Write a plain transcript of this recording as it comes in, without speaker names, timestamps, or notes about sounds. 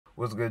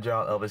What's good,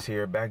 y'all? Elvis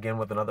here, back again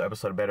with another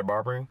episode of Better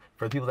Barbering.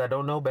 For the people that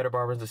don't know, Better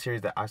Barbering is a series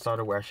that I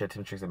started where I share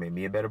 10 tricks that made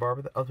me a better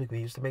barber that other people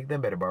used to make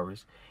them better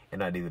barbers,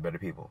 and I do the better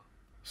people.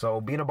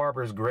 So being a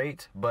barber is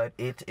great, but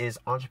it is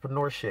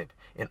entrepreneurship,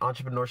 and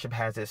entrepreneurship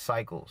has its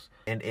cycles,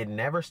 and it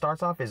never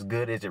starts off as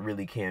good as it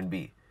really can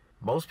be.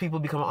 Most people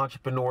become an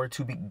entrepreneur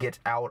to get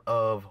out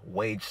of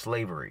wage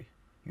slavery.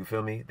 You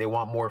feel me? They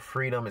want more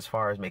freedom as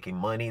far as making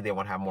money. They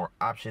want to have more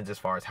options as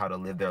far as how to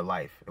live their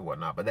life and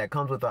whatnot. But that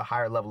comes with a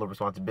higher level of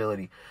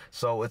responsibility.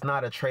 So it's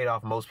not a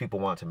trade-off most people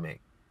want to make.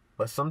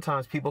 But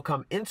sometimes people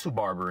come into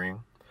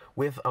barbering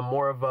with a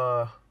more of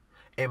a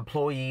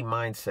employee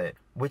mindset,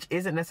 which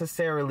isn't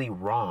necessarily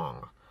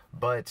wrong.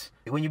 But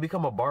when you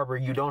become a barber,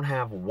 you don't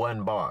have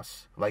one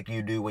boss like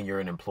you do when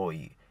you're an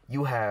employee.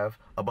 You have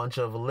a bunch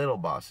of little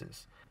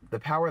bosses. The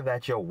power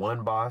that your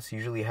one boss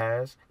usually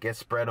has gets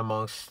spread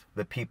amongst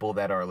the people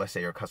that are, let's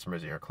say, your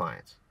customers and your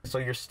clients. So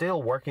you're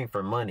still working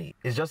for money.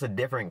 It's just a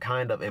different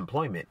kind of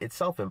employment. It's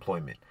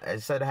self-employment.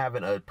 Instead of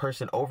having a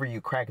person over you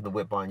cracking the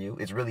whip on you,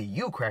 it's really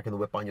you cracking the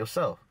whip on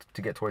yourself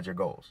to get towards your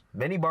goals.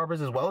 Many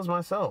barbers, as well as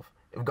myself,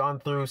 have gone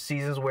through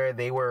seasons where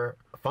they were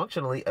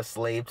functionally a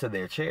slave to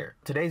their chair.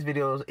 Today's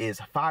video is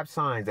 5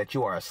 signs that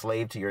you are a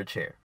slave to your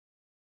chair.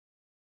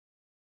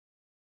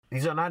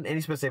 These are not in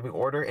any specific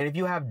order, and if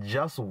you have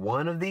just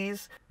one of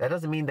these, that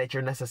doesn't mean that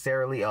you're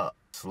necessarily a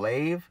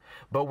slave,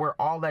 but we're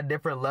all at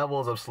different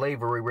levels of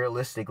slavery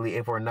realistically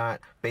if we're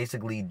not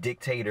basically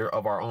dictator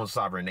of our own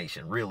sovereign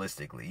nation,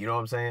 realistically, you know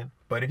what I'm saying?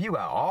 But if you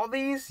got all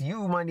these,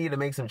 you might need to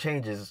make some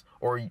changes,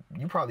 or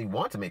you probably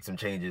want to make some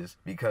changes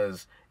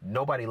because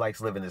nobody likes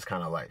living this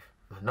kind of life.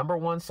 Number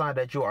 1 sign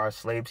that you are a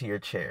slave to your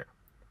chair.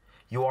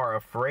 You are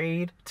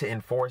afraid to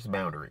enforce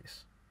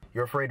boundaries.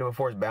 You're afraid to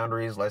enforce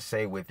boundaries, let's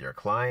say with your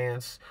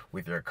clients,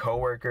 with your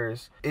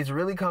coworkers. It's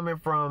really coming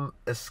from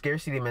a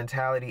scarcity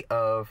mentality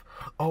of,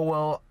 oh,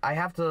 well, I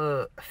have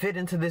to fit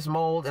into this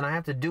mold and I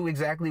have to do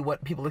exactly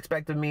what people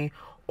expect of me,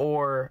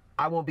 or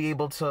I won't be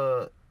able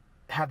to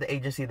have the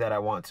agency that I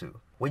want to.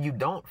 When you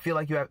don't feel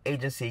like you have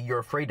agency, you're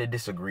afraid to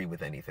disagree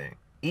with anything.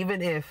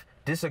 Even if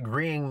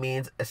disagreeing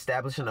means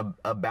establishing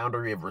a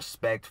boundary of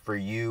respect for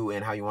you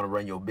and how you want to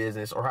run your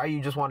business, or how you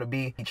just want to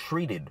be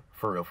treated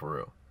for real, for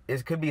real.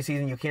 It could be a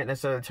season you can't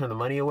necessarily turn the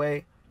money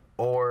away,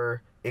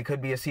 or it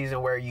could be a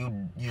season where you're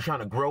trying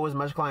to grow as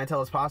much clientele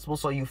as possible,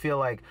 so you feel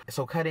like,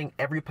 so cutting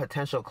every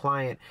potential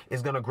client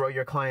is going to grow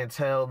your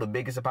clientele the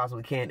biggest it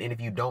possibly can, and if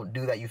you don't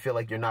do that, you feel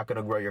like you're not going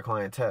to grow your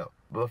clientele.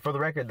 But for the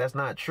record, that's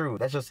not true.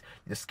 That's just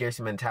the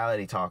scarcity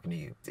mentality talking to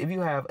you. If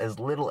you have as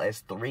little as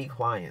 3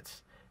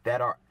 clients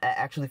that are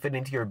actually fitting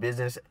into your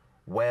business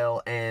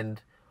well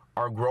and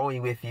are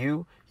growing with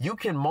you, you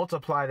can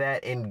multiply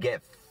that and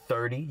get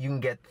 30, you can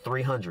get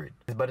 300.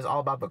 But it's all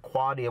about the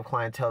quality of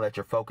clientele that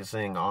you're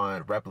focusing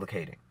on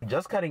replicating.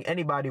 Just cutting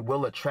anybody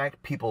will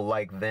attract people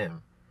like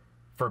them,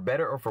 for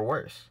better or for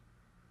worse.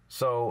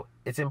 So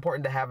it's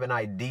important to have an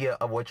idea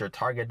of what your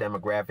target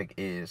demographic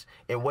is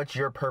and what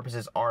your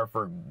purposes are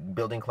for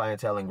building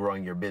clientele and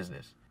growing your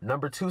business.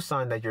 Number 2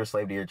 sign that you're a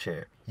slave to your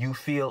chair. You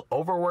feel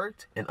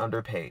overworked and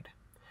underpaid.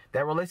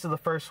 That relates to the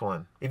first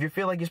one. If you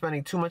feel like you're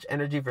spending too much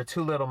energy for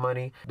too little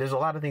money, there's a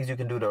lot of things you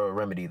can do to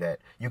remedy that.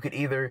 You could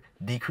either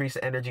decrease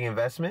the energy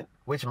investment,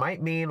 which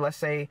might mean, let's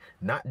say,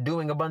 not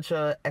doing a bunch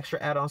of extra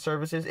add-on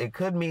services. It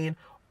could mean,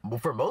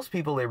 for most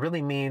people, it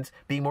really means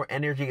being more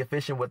energy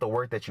efficient with the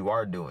work that you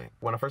are doing.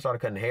 When I first started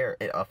cutting hair,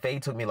 a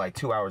fade took me like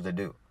 2 hours to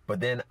do. But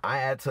then I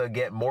had to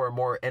get more and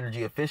more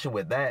energy efficient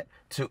with that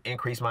to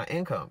increase my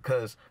income.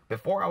 Because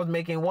before I was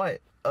making what?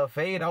 A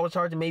fade I was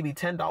charging maybe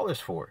 $10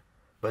 for.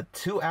 But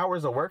 2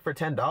 hours of work for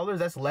 $10,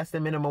 that's less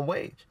than minimum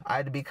wage. I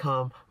had to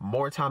become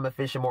more time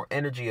efficient, more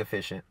energy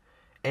efficient.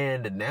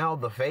 And now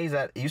the fades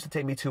that used to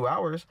take me 2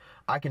 hours,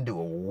 I can do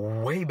a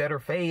way better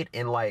fade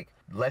in like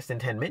less than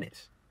 10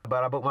 minutes.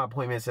 But I book my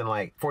appointments in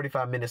like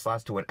 45-minute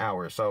slots to an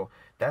hour. So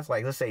that's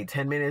like, let's say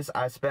 10 minutes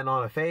I spend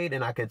on a fade,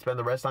 and I could spend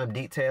the rest of the time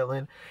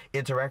detailing,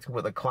 interacting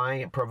with a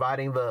client,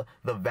 providing the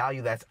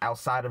value that's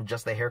outside of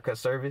just the haircut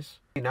service.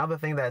 Now the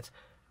thing that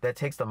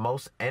takes the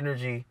most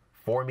energy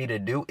for me to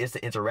do is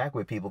to interact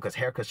with people, because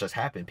haircuts just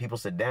happen. People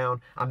sit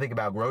down, I'm thinking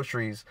about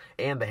groceries,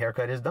 and the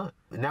haircut is done.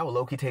 Now it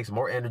low-key takes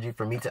more energy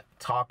for me to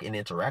talk and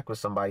interact with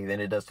somebody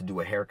than it does to do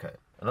a haircut.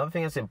 Another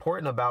thing that's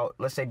important about,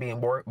 let's say,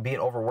 being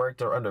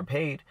overworked or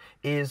underpaid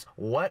is,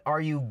 what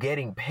are you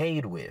getting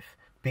paid with?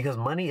 Because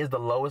money is the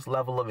lowest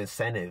level of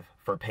incentive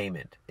for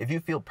payment. If you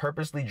feel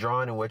purposely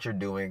drawn in what you're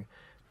doing,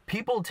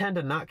 people tend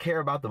to not care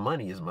about the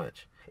money as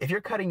much. If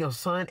you're cutting your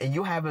son and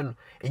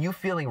you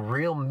feeling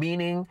real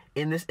meaning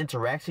in this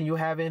interaction you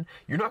having,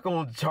 you're not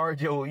going to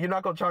charge your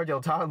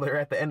toddler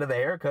at the end of the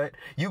haircut.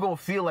 You're going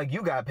to feel like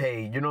you got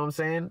paid, you know what I'm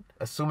saying?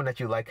 Assuming that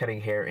you like cutting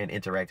hair and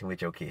interacting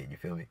with your kid, you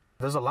feel me?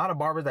 There's a lot of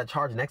barbers that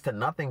charge next to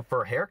nothing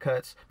for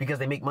haircuts because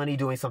they make money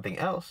doing something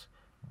else,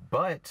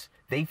 but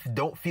they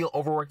don't feel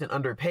overworked and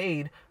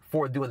underpaid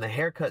for doing the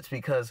haircuts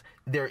because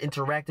they're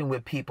interacting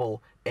with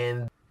people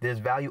and there's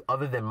value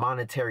other than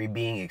monetary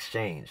being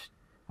exchanged.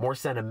 More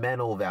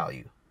sentimental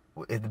value.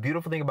 The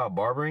beautiful thing about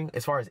barbering,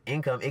 as far as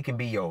income, it can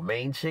be your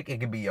main chick, it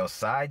can be your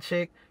side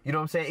chick. You know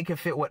what I'm saying? It can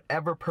fit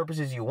whatever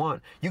purposes you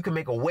want. You can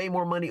make a way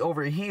more money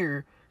over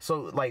here.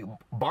 So like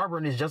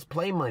barbering is just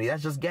play money.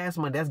 That's just gas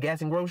money. That's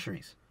gas and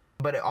groceries.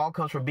 But it all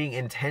comes from being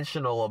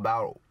intentional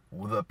about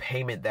the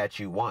payment that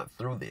you want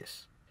through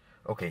this.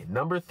 Okay,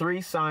 number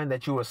 3 sign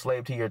that you're a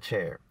slave to your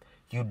chair.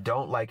 You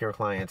don't like your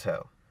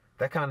clientele.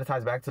 That kind of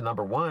ties back to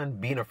number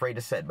 1, being afraid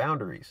to set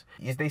boundaries.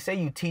 They say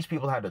you teach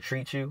people how to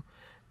treat you.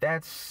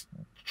 That's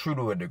true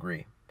to a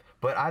degree.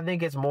 But I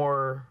think it's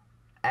more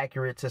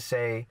accurate to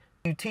say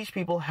you teach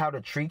people how to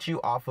treat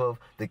you off of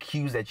the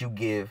cues that you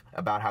give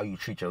about how you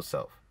treat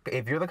yourself.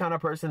 If you're the kind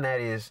of person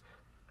that is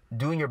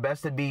doing your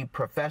best to be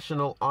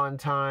professional, on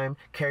time,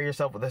 carry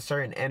yourself with a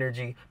certain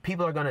energy,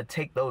 people are going to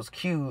take those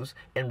cues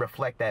and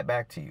reflect that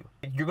back to you.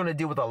 You're going to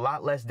deal with a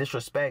lot less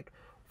disrespect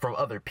from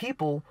other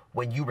people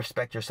when you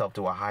respect yourself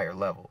to a higher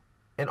level.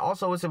 And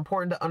also, it's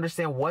important to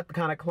understand what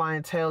kind of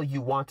clientele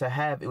you want to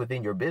have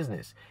within your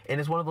business. And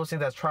it's one of those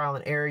things that's trial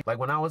and error. Like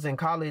when I was in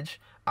college,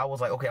 I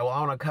was like, okay, well, I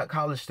want to cut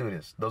college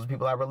students. Those are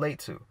people I relate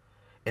to.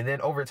 And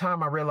then over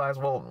time, I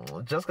realized, well,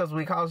 just because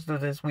we college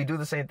students, we do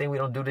the same thing. We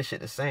don't do this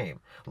shit the same.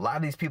 A lot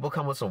of these people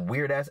come with some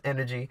weird ass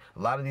energy.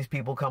 A lot of these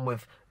people come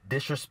with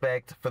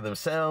disrespect for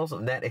themselves,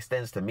 and that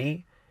extends to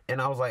me.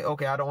 And I was like,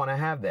 okay, I don't want to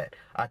have that.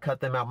 I cut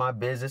them out my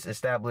business,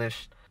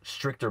 established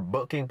stricter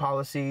booking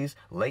policies,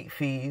 late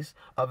fees,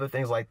 other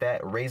things like that,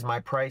 raise my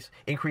price,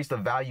 increase the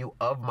value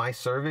of my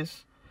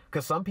service.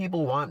 Because some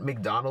people want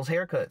McDonald's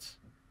haircuts.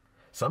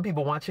 Some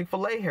people want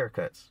Chick-fil-A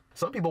haircuts.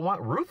 Some people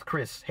want Ruth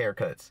Chris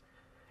haircuts.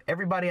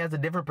 Everybody has a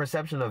different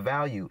perception of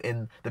value,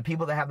 and the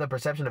people that have the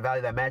perception of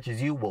value that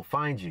matches you will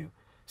find you.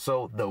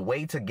 So the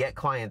way to get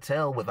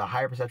clientele with a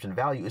higher perception of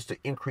value is to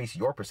increase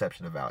your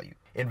perception of value.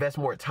 Invest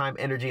more time,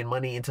 energy, and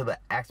money into the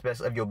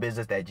aspects of your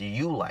business that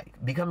you like.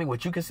 Becoming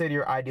what you consider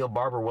your ideal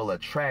barber will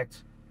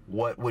attract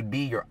what would be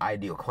your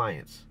ideal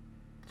clients.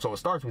 So it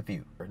starts with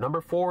you.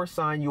 Number 4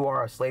 sign you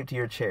are a slave to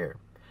your chair.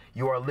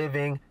 You are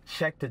living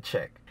check to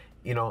check.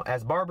 You know,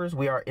 as barbers,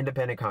 we are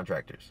independent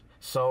contractors.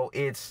 So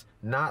it's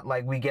not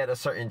like we get a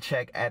certain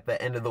check at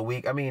the end of the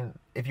week. I mean,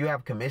 if you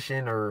have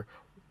commission or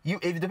if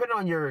depending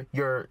on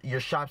your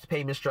shop's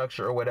payment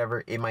structure or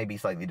whatever, it might be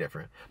slightly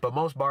different. But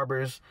most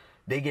barbers,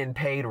 they getting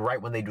paid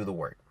right when they do the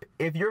work.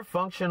 If you're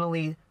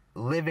functionally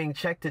living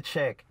check to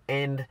check,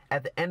 and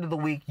at the end of the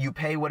week you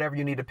pay whatever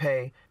you need to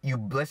pay,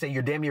 let's say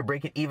you're damn near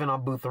breaking even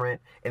on booth rent,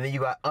 and then you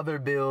got other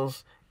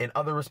bills and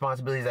other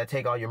responsibilities that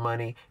take all your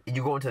money, and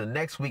you go into the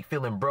next week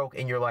feeling broke,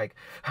 and you're like,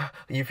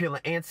 you're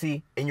feeling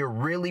antsy, and you're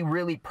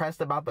really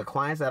pressed about the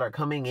clients that are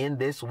coming in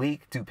this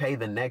week to pay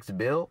the next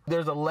bill.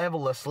 There's a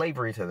level of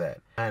slavery to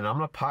that. And I'm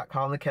gonna pot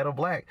calling the kettle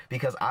black,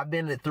 because I've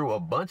been through a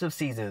bunch of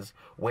seasons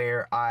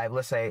where I've,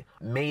 let's say,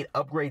 made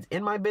upgrades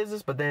in my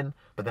business, but then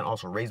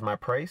also raised my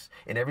price.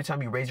 And every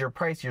time you raise your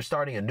price, you're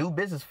starting a new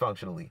business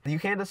functionally. You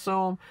can't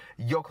assume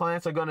your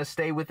clients are gonna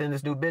stay within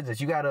this new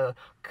business. You gotta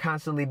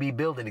constantly be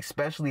building,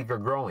 especially if you're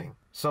growing.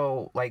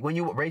 So like when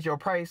you raise your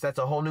price, that's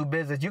a whole new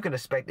business. You can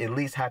expect at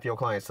least half your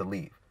clients to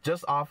leave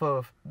just off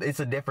of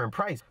it's a different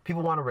price.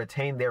 People want to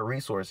retain their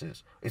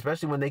resources,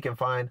 especially when they can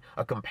find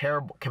a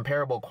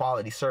comparable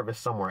quality service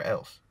somewhere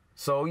else.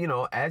 So, you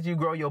know, as you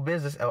grow your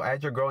business, or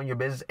as you're growing your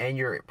business and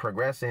you're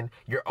progressing,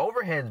 your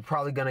overhead is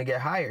probably going to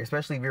get higher,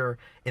 especially if you're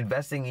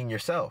investing in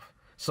yourself.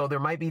 So there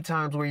might be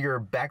times where you're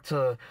back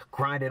to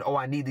grinding, oh,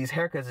 I need these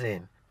haircuts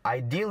in.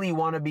 Ideally, you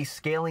want to be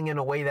scaling in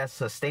a way that's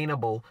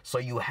sustainable, so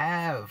you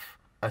have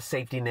a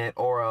safety net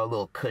or a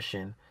little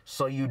cushion,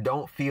 so you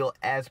don't feel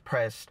as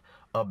pressed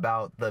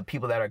about the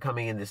people that are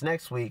coming in this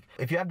next week.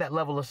 If you have that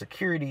level of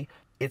security,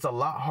 it's a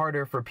lot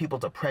harder for people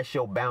to press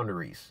your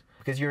boundaries,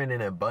 because you're in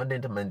an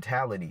abundant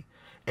mentality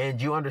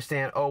and you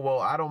understand, oh, well,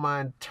 I don't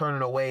mind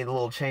turning away the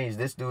little change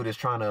this dude is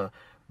trying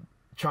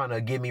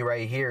to give me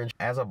right here. And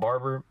as a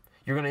barber,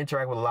 you're going to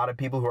interact with a lot of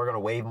people who are going to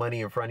wave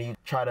money in front of you,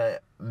 try to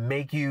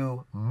make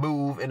you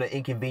move in an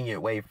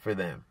inconvenient way for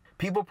them.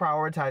 People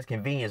prioritize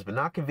convenience, but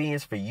not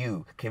convenience for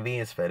you,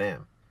 convenience for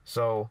them.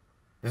 So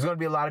there's going to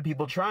be a lot of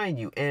people trying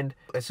you. And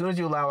as soon as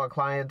you allow a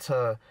client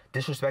to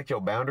disrespect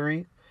your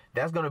boundary,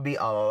 that's going to be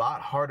a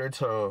lot harder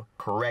to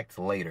correct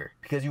later,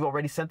 because you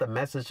already sent the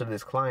message to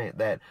this client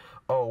that,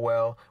 oh,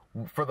 well,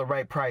 for the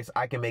right price,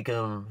 I can make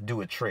him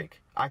do a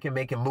trick. I can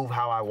make him move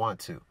how I want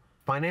to.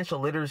 Financial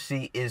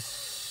literacy is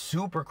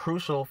super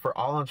crucial for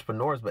all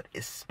entrepreneurs, but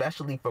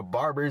especially for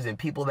barbers and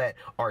people that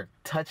are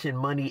touching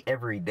money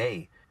every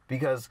day.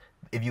 Because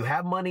if you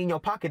have money in your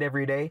pocket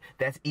every day,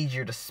 that's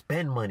easier to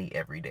spend money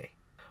every day.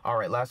 All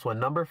right, last one.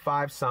 Number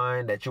 5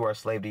 sign that you are a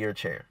slave to your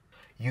chair.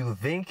 You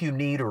think you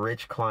need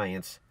rich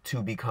clients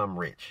to become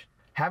rich.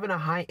 Having a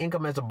high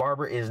income as a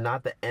barber is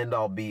not the end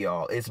all be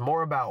all. It's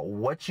more about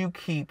what you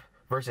keep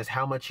versus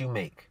how much you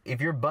make. If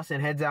you're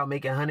busting heads out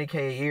making 100K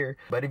a year,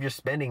 but if you're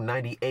spending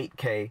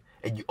 98K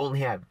and you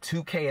only have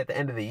 2K at the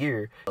end of the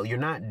year, you're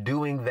not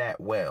doing that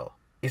well.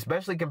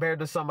 Especially compared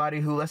to somebody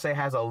who, let's say,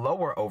 has a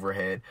lower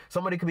overhead.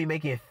 Somebody could be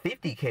making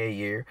 50K a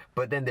year,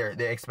 but then their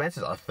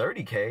expenses are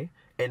 30K,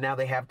 and now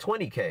they have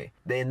 20K.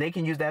 Then they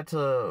can use that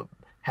to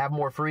have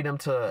more freedom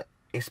to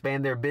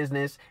expand their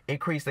business,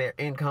 increase their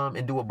income,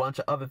 and do a bunch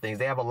of other things.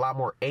 They have a lot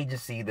more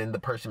agency than the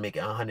person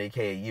making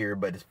 $100K a year,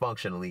 but it's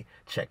functionally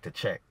check to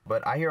check.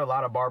 But I hear a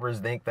lot of barbers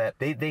think that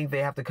they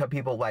have to cut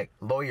people like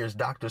lawyers,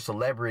 doctors,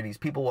 celebrities,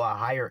 people with a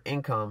higher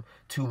income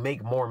to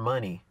make more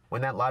money,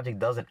 when that logic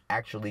doesn't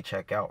actually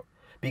check out.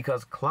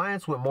 Because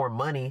clients with more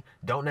money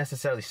don't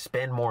necessarily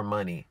spend more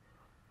money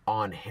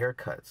on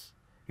haircuts.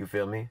 You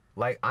feel me?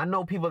 Like, I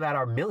know people that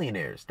are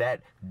millionaires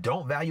that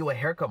don't value a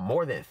haircut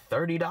more than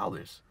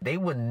 $30. They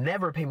would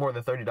never pay more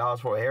than $30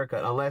 for a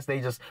haircut unless they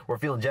just were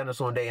feeling generous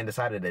one day and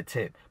decided to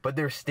tip. But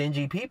they're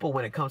stingy people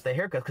when it comes to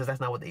haircuts because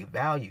that's not what they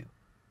value.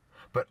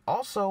 But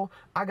also,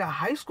 I got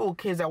high school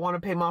kids that want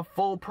to pay my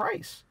full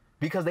price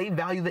because they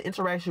value the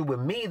interaction with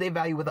me. They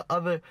value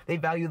they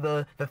value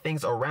the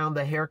things around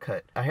the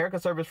haircut. A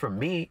haircut service from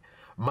me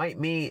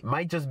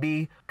might just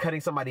be cutting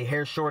somebody's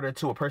hair shorter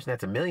to a person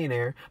that's a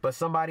millionaire, but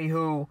somebody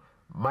who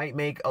might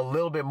make a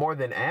little bit more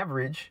than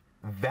average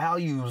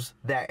values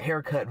that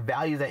haircut,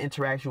 values that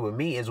interaction with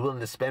me, is willing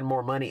to spend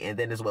more money and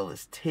then as well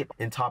as tip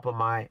on top of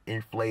my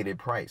inflated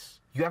price.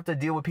 You have to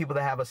deal with people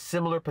that have a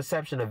similar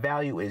perception of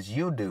value as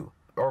you do,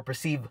 or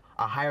perceive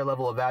a higher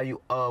level of value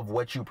of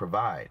what you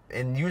provide.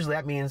 And usually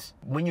that means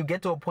when you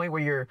get to a point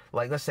where you're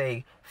like, let's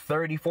say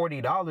 $30,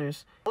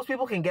 $40, most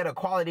people can get a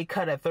quality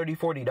cut at $30,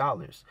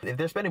 $40. If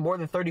they're spending more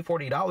than $30,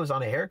 $40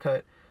 on a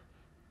haircut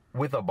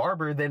with a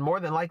barber, then more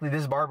than likely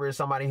this barber is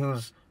somebody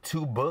who's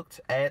too booked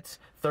at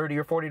 $30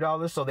 or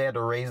 $40, so they had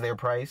to raise their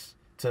price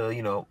to,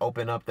 you know,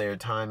 open up their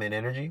time and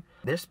energy.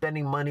 They're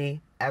spending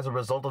money as a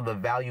result of the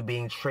value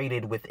being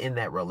traded within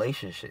that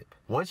relationship.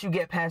 Once you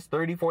get past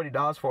 $30,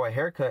 $40 for a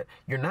haircut,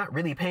 you're not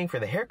really paying for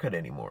the haircut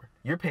anymore.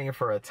 You're paying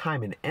for a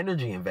time and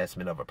energy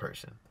investment of a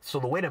person. So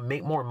the way to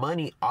make more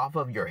money off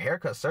of your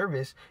haircut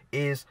service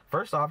is,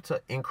 first off,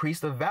 to increase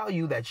the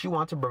value that you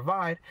want to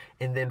provide,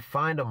 and then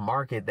find a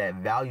market that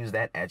values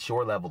that at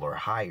your level or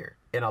higher.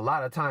 And a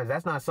lot of times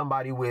that's not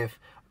somebody with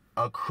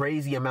a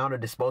crazy amount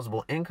of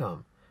disposable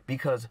income,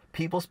 because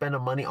people spend the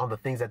money on the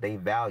things that they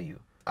value.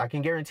 I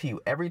can guarantee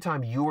you, every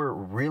time you were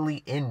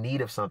really in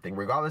need of something,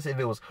 regardless if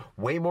it was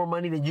way more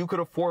money than you could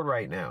afford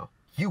right now,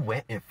 you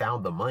went and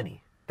found the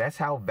money. That's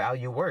how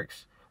value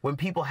works. When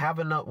people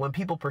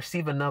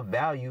perceive enough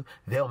value,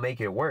 they'll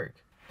make it work.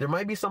 There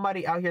might be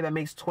somebody out here that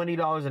makes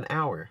 $20 an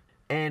hour,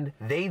 and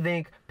they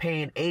think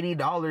paying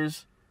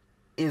 $80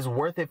 is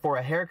worth it for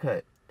a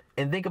haircut.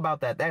 And think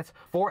about that. That's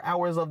 4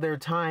 hours of their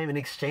time in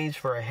exchange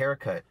for a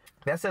haircut.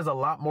 That says a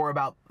lot more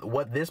about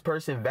what this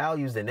person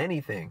values than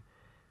anything.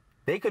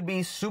 They could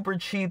be super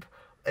cheap,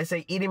 let's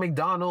say eating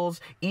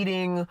McDonald's,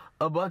 eating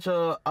a bunch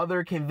of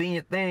other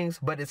convenient things,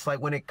 but it's like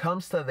when it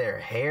comes to their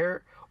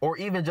hair or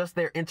even just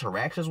their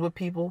interactions with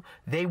people,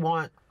 they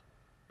want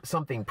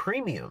something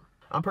premium.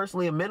 I'm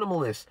personally a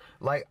minimalist.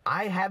 Like,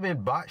 I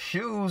haven't bought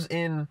shoes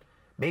in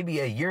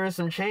maybe a year and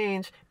some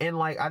change. And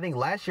like, I think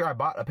last year I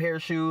bought a pair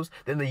of shoes.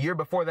 Then the year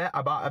before that,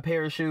 I bought a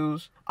pair of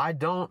shoes. I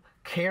don't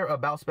care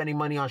about spending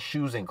money on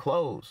shoes and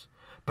clothes,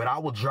 but I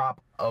will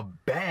drop a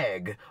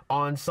bag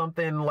on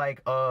something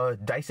like a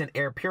Dyson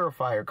air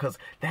purifier because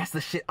that's the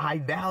shit I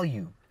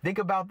value. Think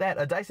about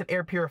that. A Dyson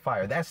air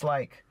purifier. I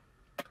think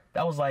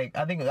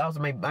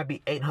that might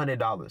be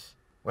 $800.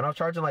 When I was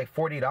charging like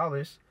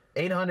 $40,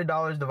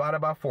 $800 divided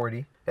by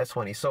 40, that's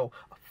 20. So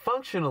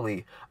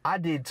functionally, I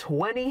did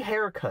 20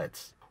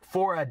 haircuts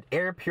for an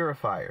air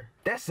purifier.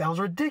 That sounds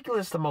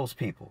ridiculous to most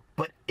people,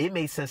 but it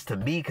made sense to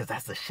me because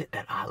that's the shit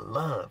that I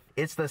love.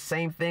 It's the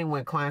same thing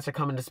when clients are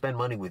coming to spend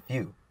money with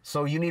you.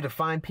 So you need to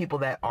find people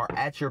that are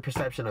at your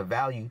perception of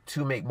value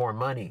to make more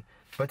money.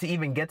 But to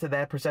even get to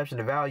that perception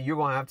of value, you're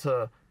going to have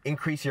to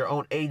increase your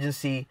own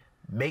agency,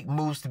 make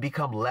moves to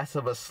become less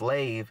of a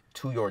slave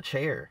to your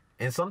chair.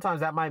 And sometimes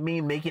that might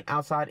mean making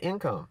outside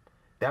income.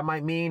 That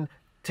might mean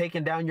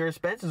taking down your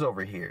expenses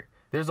over here.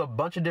 There's a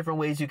bunch of different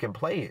ways you can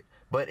play it.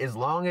 But as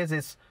long as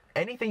it's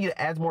anything that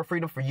adds more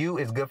freedom for you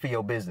is good for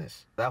your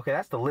business. Okay,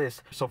 that's the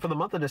list. So for the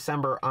month of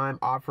December, I'm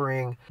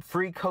offering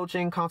free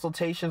coaching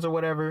consultations or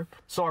whatever.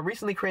 So I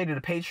recently created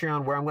a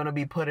Patreon where I'm going to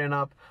be putting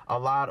up a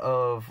lot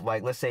of,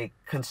 like, let's say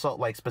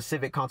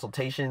specific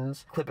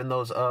consultations, clipping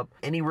those up.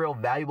 Any real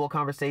valuable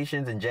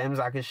conversations and gems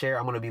I can share,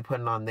 I'm going to be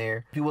putting on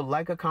there. If you would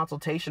like a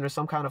consultation or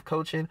some kind of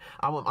coaching,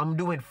 I'm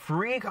doing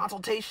free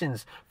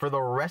consultations for the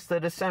rest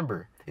of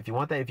December. If you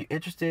want that, if you're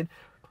interested,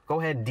 go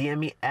ahead and DM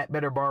me at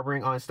Better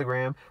Barbering on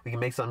Instagram. We can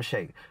make something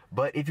shake.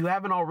 But if you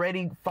haven't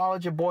already,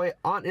 followed your boy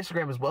on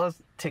Instagram as well as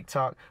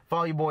TikTok.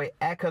 Follow your boy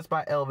at Cuts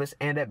by Elvis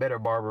and at Better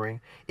Barbering.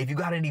 If you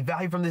got any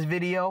value from this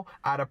video,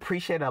 I'd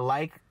appreciate a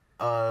like,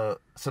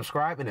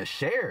 subscribe, and a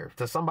share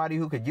to somebody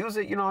who could use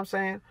it. You know what I'm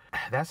saying?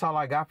 That's all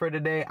I got for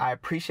today. I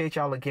appreciate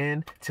y'all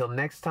again. Till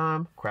next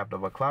time, Craft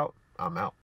Over Clout. I'm out.